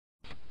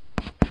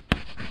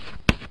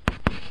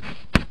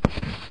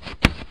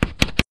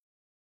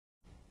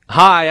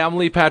Hi, I'm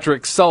Lee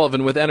Patrick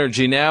Sullivan with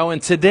Energy Now, and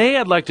today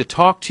I'd like to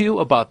talk to you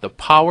about the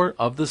power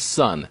of the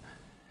sun.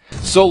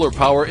 Solar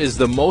power is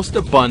the most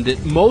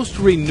abundant, most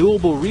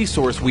renewable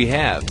resource we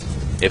have.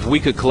 If we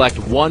could collect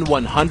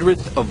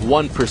 1/100th of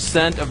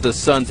 1% of the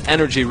sun's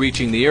energy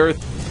reaching the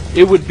earth,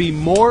 it would be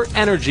more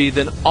energy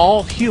than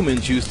all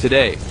humans use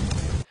today.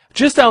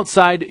 Just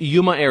outside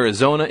Yuma,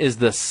 Arizona is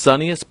the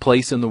sunniest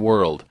place in the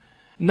world.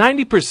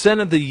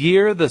 90% of the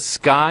year the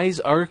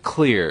skies are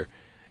clear.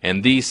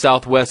 And these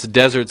southwest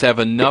deserts have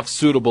enough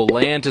suitable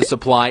land to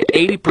supply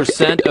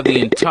 80% of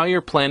the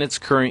entire planet's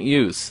current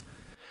use.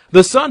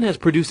 The sun has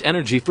produced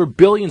energy for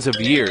billions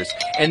of years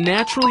and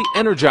naturally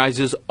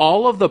energizes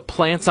all of the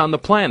plants on the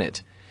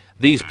planet.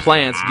 These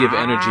plants give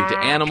energy to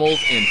animals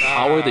and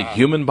power the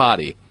human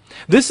body.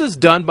 This is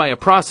done by a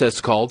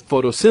process called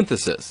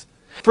photosynthesis.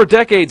 For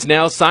decades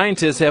now,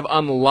 scientists have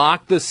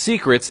unlocked the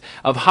secrets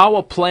of how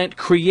a plant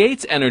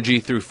creates energy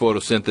through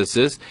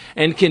photosynthesis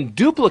and can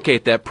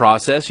duplicate that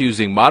process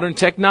using modern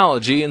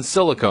technology and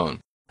silicone.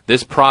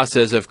 This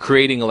process of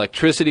creating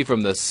electricity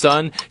from the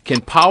sun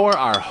can power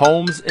our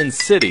homes and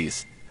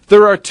cities.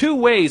 There are two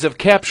ways of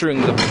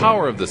capturing the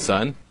power of the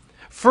sun.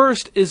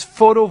 First is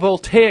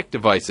photovoltaic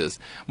devices,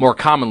 more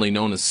commonly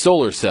known as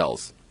solar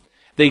cells.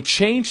 They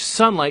change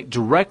sunlight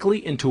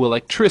directly into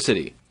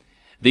electricity.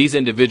 These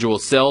individual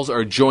cells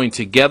are joined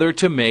together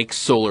to make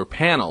solar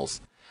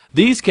panels.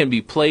 These can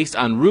be placed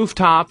on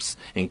rooftops,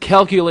 in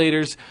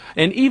calculators,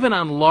 and even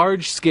on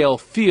large-scale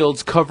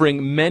fields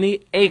covering many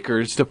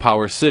acres to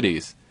power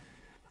cities.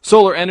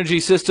 Solar energy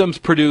systems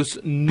produce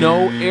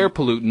no air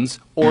pollutants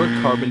or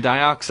carbon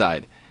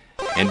dioxide.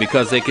 And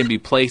because they can be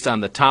placed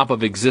on the top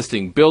of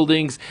existing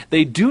buildings,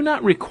 they do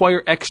not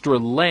require extra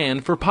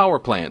land for power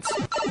plants.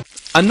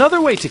 Another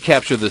way to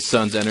capture the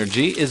sun's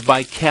energy is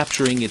by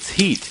capturing its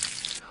heat.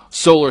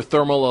 Solar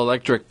thermal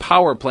electric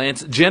power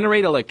plants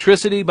generate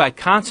electricity by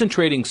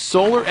concentrating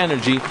solar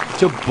energy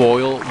to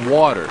boil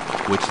water,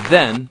 which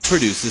then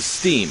produces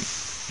steam.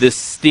 This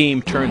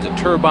steam turns a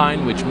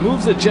turbine, which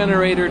moves a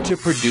generator to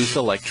produce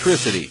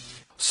electricity.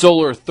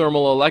 Solar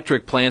thermal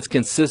electric plants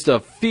consist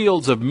of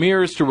fields of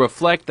mirrors to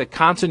reflect the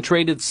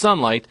concentrated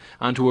sunlight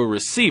onto a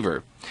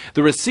receiver.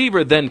 The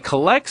receiver then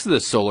collects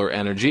the solar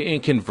energy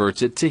and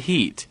converts it to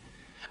heat.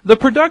 The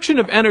production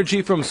of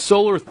energy from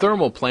solar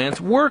thermal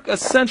plants work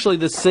essentially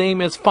the same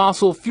as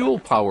fossil fuel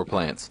power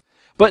plants.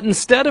 But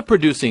instead of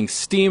producing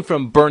steam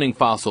from burning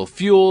fossil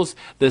fuels,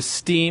 the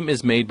steam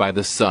is made by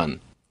the sun.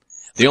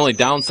 The only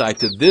downside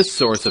to this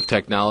source of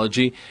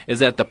technology is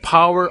that the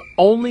power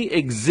only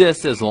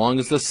exists as long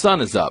as the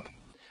sun is up.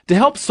 To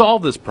help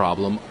solve this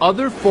problem,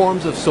 other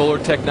forms of solar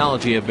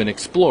technology have been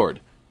explored.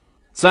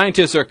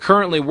 Scientists are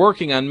currently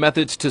working on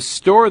methods to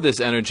store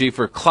this energy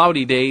for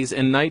cloudy days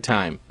and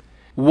nighttime.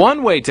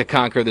 One way to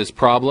conquer this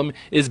problem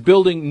is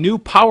building new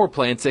power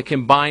plants that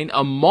combine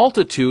a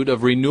multitude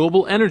of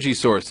renewable energy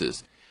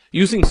sources.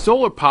 Using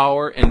solar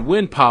power and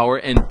wind power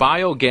and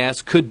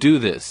biogas could do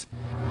this.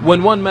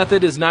 When one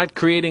method is not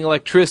creating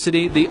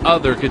electricity, the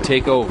other could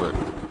take over.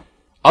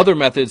 Other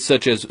methods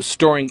such as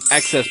storing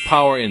excess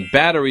power in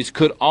batteries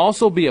could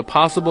also be a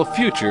possible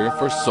future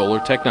for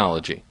solar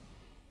technology.